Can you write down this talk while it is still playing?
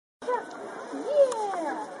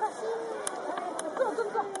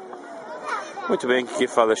Muito bem, aqui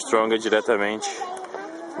fala Stronga diretamente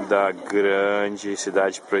da grande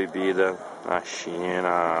cidade proibida na China.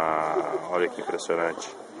 Olha que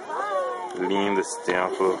impressionante. Lindo esse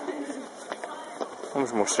templo.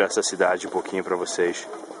 Vamos mostrar essa cidade um pouquinho para vocês.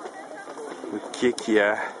 O que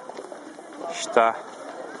é estar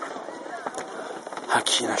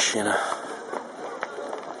aqui na China.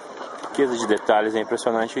 Riqueza de detalhes é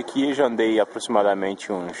impressionante. Aqui eu já andei aproximadamente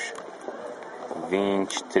uns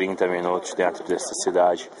 20, 30 minutos dentro dessa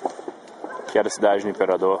cidade, que era a cidade do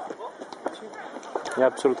Imperador. É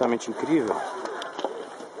absolutamente incrível.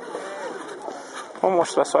 Vou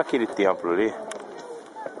mostrar só aquele templo ali.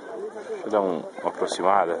 Deixa eu dar uma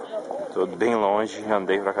aproximada. Estou bem longe,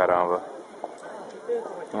 andei pra caramba.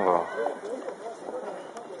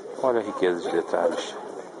 Olha a riqueza de detalhes.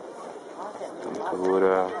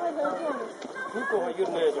 Pintura,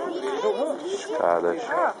 escadas.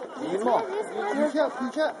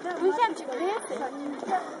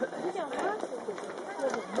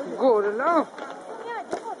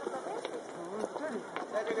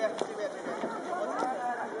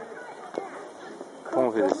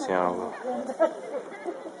 Vamos ver esse ângulo.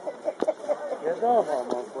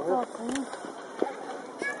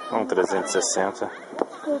 Um 360.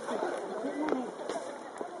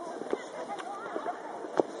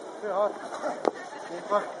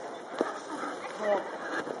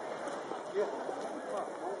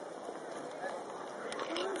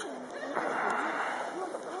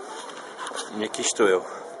 E aqui estou eu,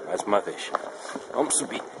 mais uma vez. Vamos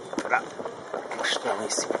subir para mostrar lá em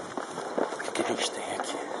cima o que a gente tem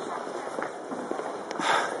aqui.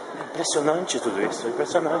 É impressionante tudo isso, é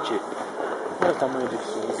impressionante. Olha o tamanho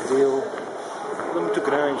desse museu, tudo é muito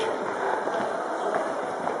grande.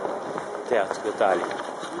 Teto, detalhe.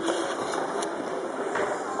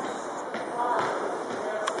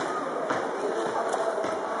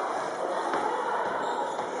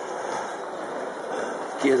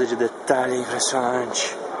 Riqueza de detalhe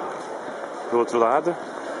impressionante. Do outro lado,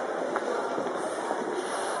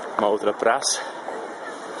 uma outra praça.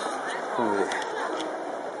 Vamos ver.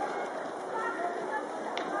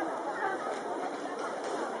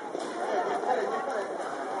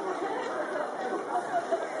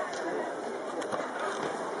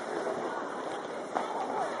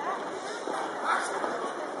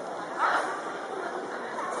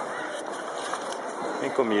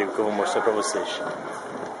 Vem comigo que eu vou mostrar pra vocês.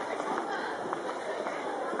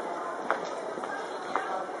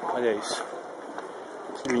 Olha isso.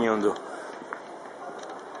 Que lindo.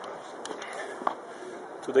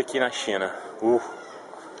 Tudo aqui na China.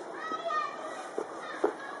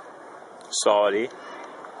 Sol ali.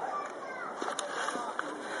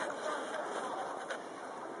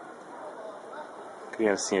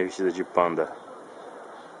 Criancinha vestida de panda.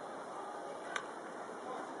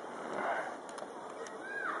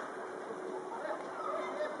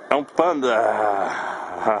 É um panda!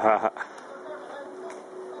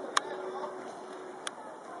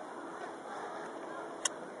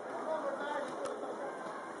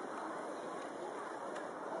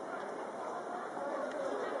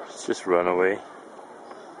 Just run away.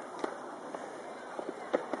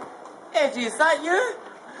 Eddie, is that you?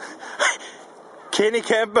 Kenny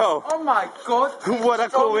Campbell! Oh my God! What a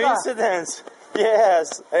coincidence!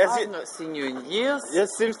 Yes! I've not seen you in years. It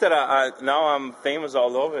seems that now I'm famous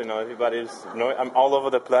all over, you know, I'm all over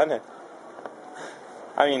the planet.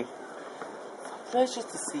 I mean... Pleasure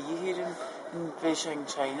to see you here in Beijing,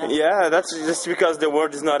 China. Yeah, that's just because the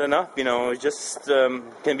word is not enough, you know, it just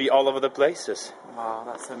can be all over the places. Wow,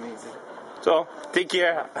 that's amazing. So, take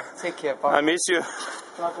care. Take care, bye. I miss you.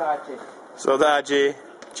 Saudade. Saudade.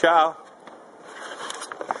 Tchau.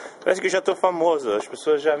 Parece que eu já estou famoso, as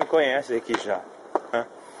pessoas já me conhecem aqui já.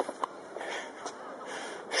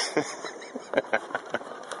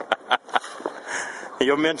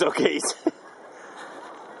 Your mental case.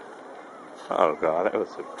 Oh God, that was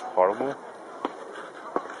horrible.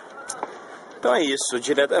 Então é isso,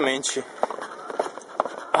 diretamente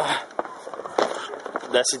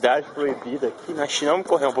da cidade proibida aqui na China. Vamos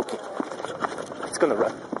correr um pouquinho. It's gonna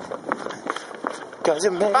run.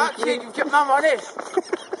 Back here, you get my money.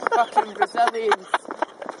 Fucking Brazilians.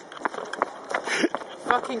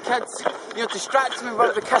 Fucking kids. You're distracting me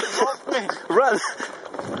while the kids walk me. Run!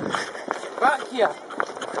 Back here.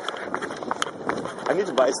 I need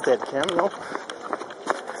to buy a stead cam, no?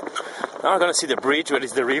 Now I'm gonna see the bridge, where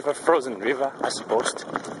is the river, frozen river, I suppose.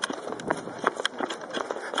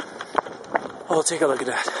 Oh, take a look at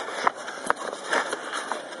that.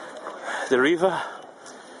 The river,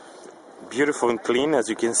 beautiful and clean, as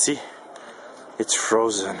you can see. It's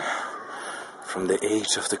frozen from the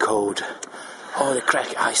age of the cold Oh, the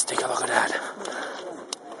crack ice, take a look at that.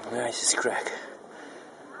 The ice is crack.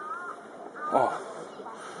 Oh.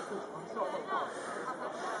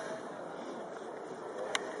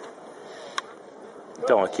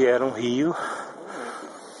 Então, aqui era um rio,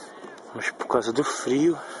 mas por causa do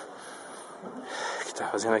frio que tá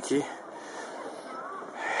fazendo aqui,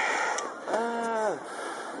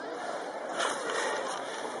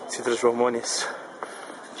 se transformou nisso.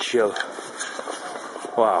 Gelo.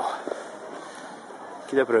 Wow.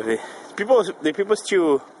 Aqui dá pra ver. The people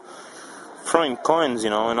still throwing coins, you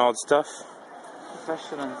know, and all that stuff.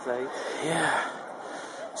 Fish are inside. Yeah.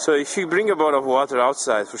 So if you bring a bottle of water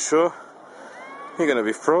outside, for sure, you're gonna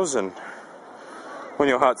be frozen when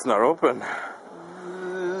your heart's not open.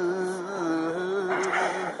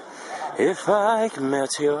 If I can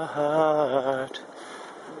melt your heart.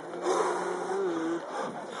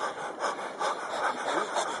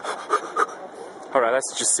 Alright,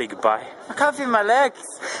 let's just say goodbye. I can't feel my legs.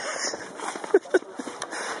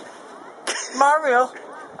 Mario,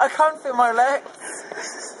 I can't feel my legs.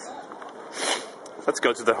 Let's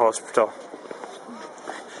go to the hospital.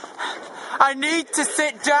 I need to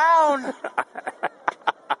sit down.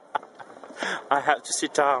 I have to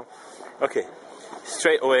sit down. Okay,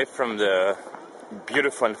 straight away from the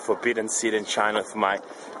beautiful and forbidden city in China with my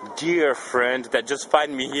dear friend that just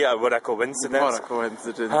find me here. What a coincidence. What a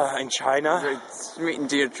coincidence. In China. It's meeting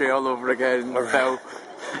Deirdre all over again. Phil.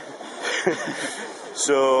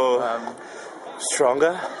 So,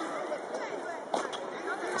 stronger?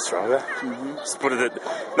 Mm-hmm. Just put it,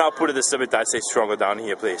 now put it the subtitle, say stronger down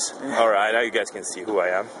here, please. Alright, now you guys can see who I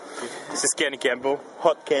am. This is Kenny Campbell,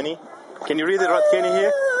 Hot Kenny. Can you read it, Hot Kenny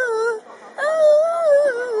here?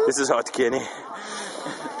 This is Hot Kenny.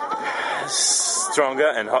 Stronger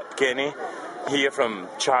and Hot Kenny here from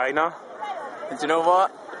China. And do you know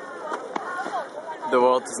what? The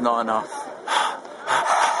world is not enough.